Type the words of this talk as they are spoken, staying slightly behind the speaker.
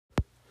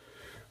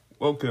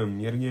Welcome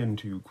yet again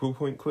to Quill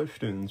Point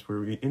Questions, where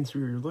we answer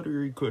your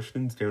literary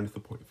questions down to the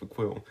point of a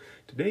quill.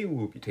 Today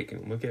we'll be taking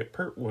a look at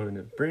part 1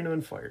 of Brain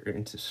on Fire,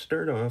 and to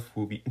start off,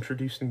 we'll be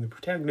introducing the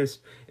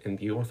protagonist and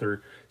the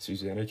author,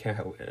 Susanna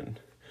Cahalan.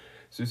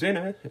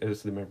 Susanna,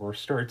 as the memoir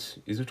starts,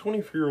 is a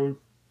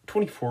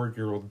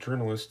 24-year-old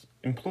journalist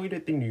employed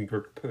at the New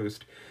York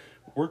Post,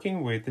 working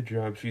away at the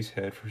job she's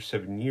had for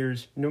 7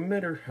 years, no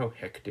matter how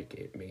hectic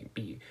it may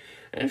be.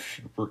 As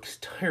she works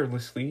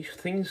tirelessly,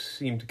 things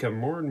seem to come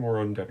more and more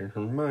undone in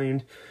her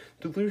mind.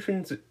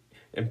 Delusions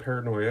and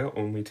paranoia,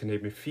 only to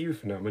name a few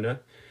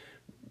phenomena,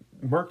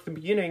 mark the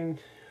beginning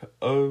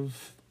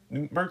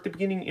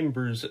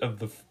embers of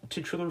the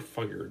titular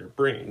fire in her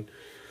brain.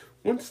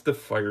 Once the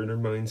fire in her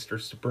mind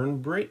starts to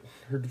burn bright,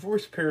 her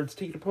divorced parents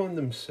take it upon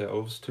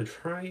themselves to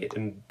try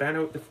and bat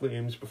out the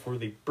flames before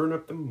they burn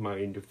up the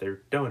mind of their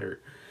daughter.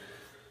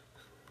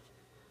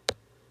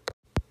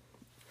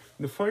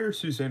 The fire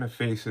Susanna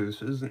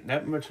faces isn't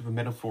that much of a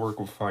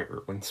metaphorical fire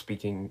when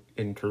speaking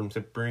in terms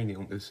of brain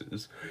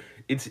illnesses.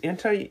 It's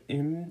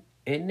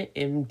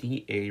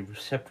anti-NMDA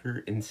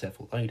receptor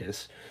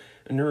encephalitis,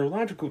 a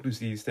neurological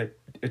disease that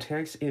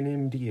attacks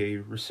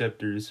NMDA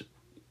receptors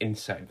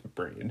inside the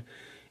brain.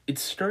 It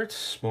starts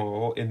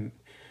small and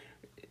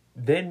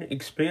then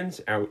expands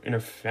out in a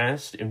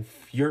fast and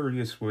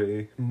furious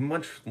way,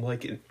 much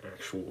like an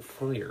actual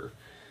fire.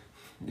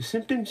 The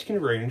symptoms can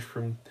range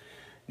from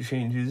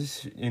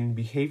changes in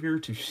behavior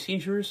to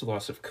seizures,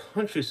 loss of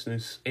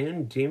consciousness,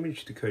 and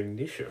damage to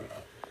cognition.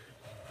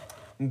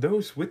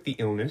 Those with the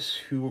illness,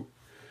 who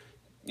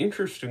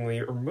interestingly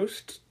are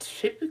most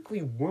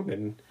typically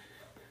women,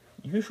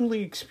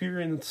 usually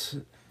experience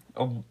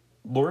a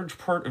large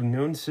part of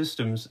known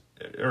symptoms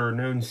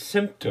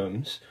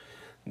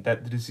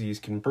that the disease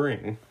can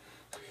bring.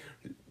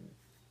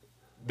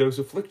 Those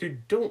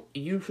afflicted don't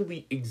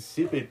usually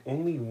exhibit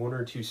only one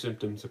or two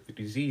symptoms of the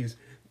disease.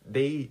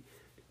 They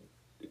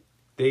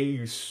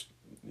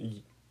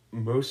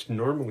most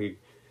normally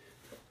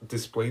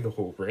display the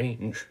whole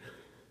range.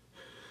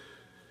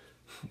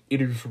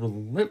 It is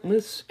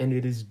relentless and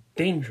it is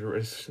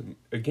dangerous,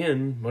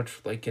 again,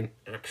 much like an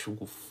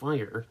actual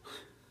fire.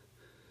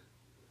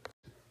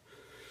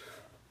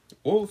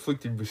 While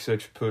afflicted with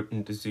such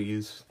potent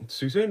disease,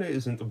 Susanna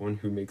isn't the one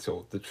who makes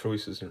all of the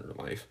choices in her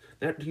life.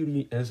 That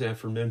duty, as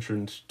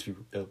aforementioned,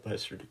 to a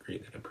lesser degree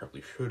than I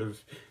probably should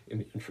have in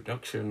the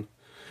introduction,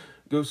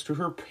 goes to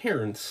her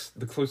parents,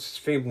 the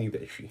closest family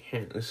that she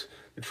has.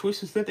 The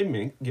choices that they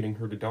make, getting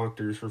her to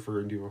doctors,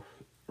 referring her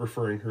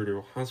to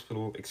a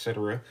hospital,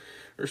 etc.,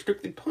 are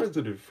strictly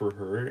positive for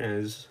her,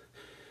 as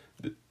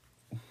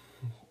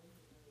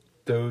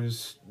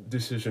those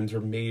decisions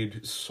are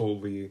made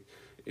solely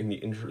in the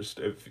interest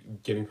of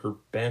getting her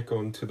back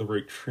onto the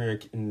right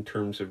track in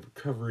terms of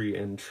recovery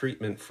and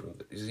treatment from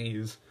the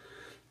disease.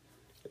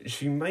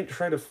 She might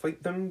try to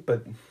fight them,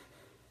 but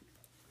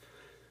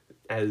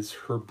as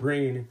her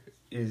brain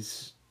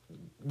is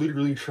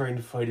literally trying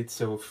to fight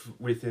itself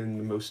within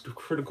the most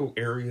critical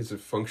areas of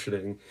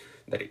functioning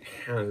that it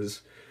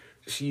has,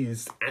 she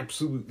is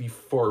absolutely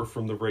far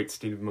from the right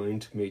state of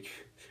mind to make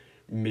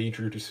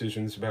major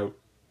decisions about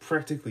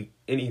practically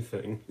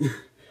anything.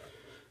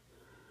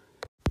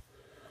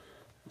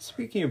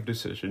 Speaking of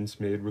decisions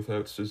made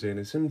without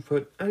Susanna's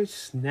input, I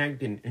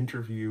snagged an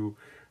interview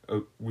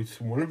with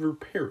one of her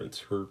parents,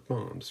 her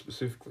mom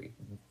specifically.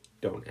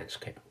 Don't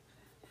ask how.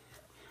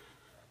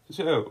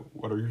 So,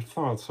 what are your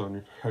thoughts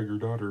on how your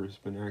daughter has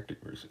been acting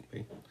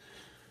recently?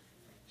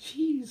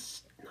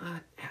 She's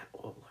not at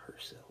all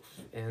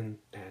herself, and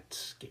that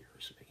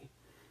scares me.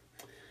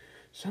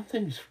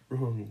 Something's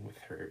wrong with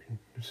her.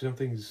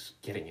 Something's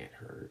getting at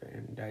her,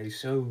 and I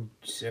so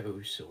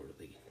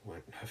sorely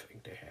want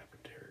nothing to happen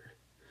to her.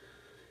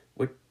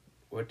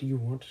 What do you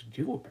want to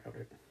do about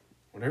it?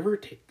 Whatever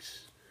it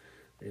takes.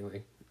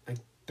 Really. I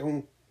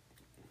don't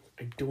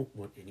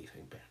want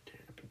anything bad to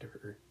happen to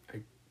her.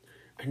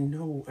 I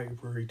know I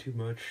worry too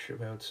much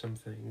about some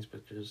things,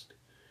 but I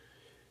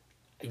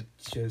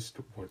just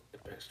want the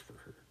best for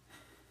her.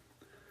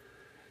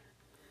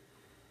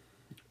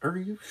 Are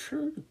you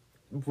sure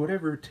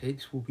whatever it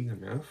takes will be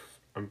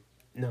enough? I'm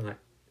not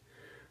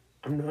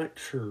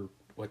sure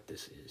what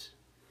this is.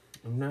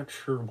 I'm not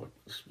sure what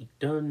must be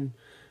done,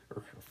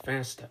 or how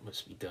fast that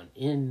must be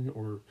done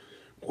or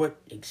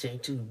what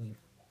exactly we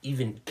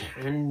even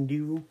can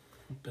do,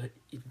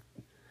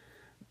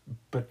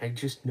 but I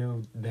just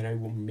know that I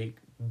will make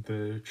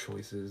the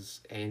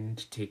choices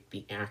and take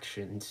the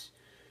actions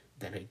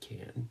that I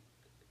can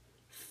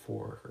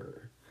for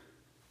her.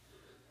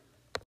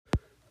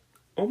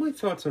 All my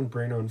thoughts on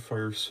Brain on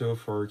Fire so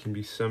far can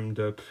be summed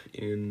up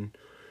in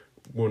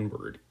one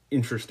word: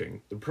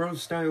 interesting. The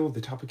prose style, the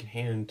topic at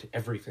hand,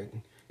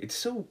 everything. It's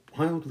so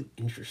wildly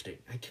interesting.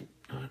 I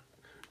cannot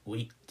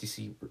wait to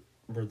see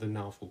where the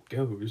novel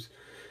goes.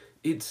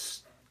 I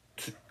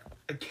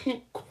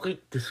can't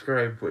quite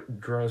describe what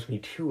draws me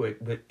to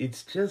it, but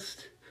it's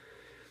just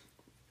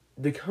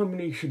the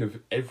combination of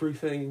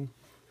everything,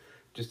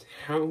 just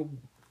how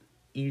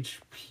each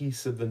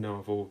piece of the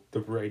novel,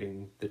 the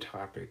writing, the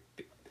topic,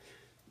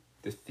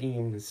 the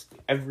themes,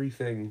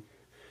 everything,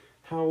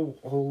 how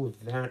all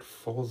of that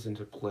falls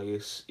into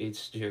place.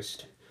 It's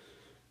just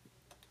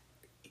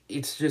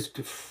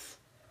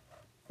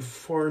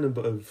far and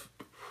above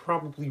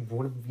probably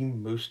one of the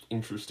most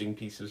interesting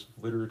pieces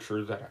of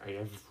literature that I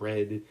have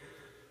read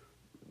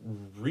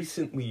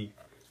recently.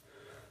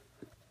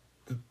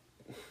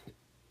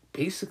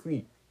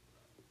 Basically,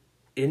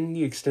 in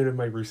the extent of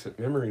my recent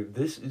memory,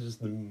 this is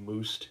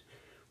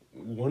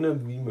one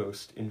of the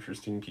most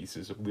interesting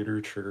pieces of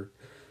literature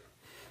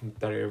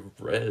that I have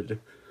read.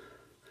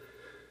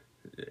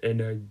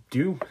 And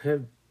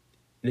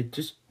it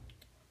just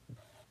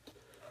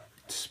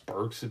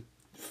sparks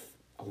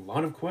a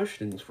lot of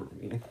questions for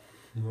me.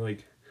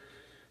 Like,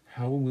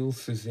 how will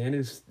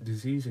Susanna's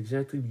disease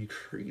exactly be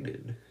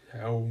treated?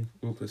 How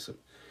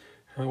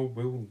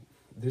will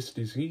this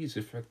disease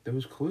affect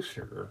those close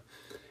to her?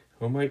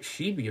 How might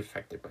she be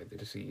affected by the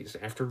disease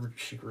after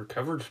she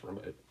recovers from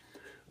it?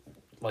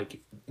 Like,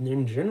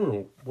 in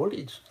general, what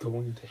is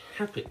going to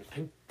happen?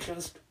 I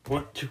just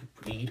want to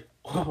read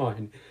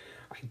on.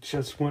 I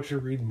just want to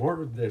read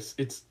more of this.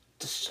 It's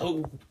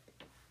so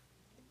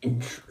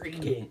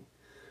intriguing.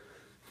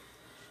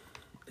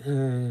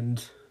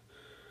 And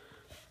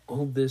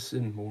all this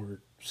and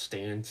more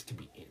stands to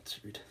be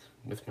answered.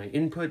 With my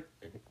input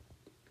and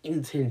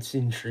intense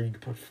intrigue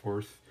put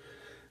forth,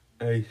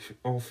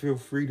 I'll feel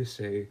free to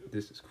say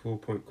this is Cool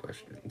Point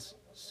Questions,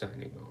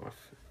 signing off.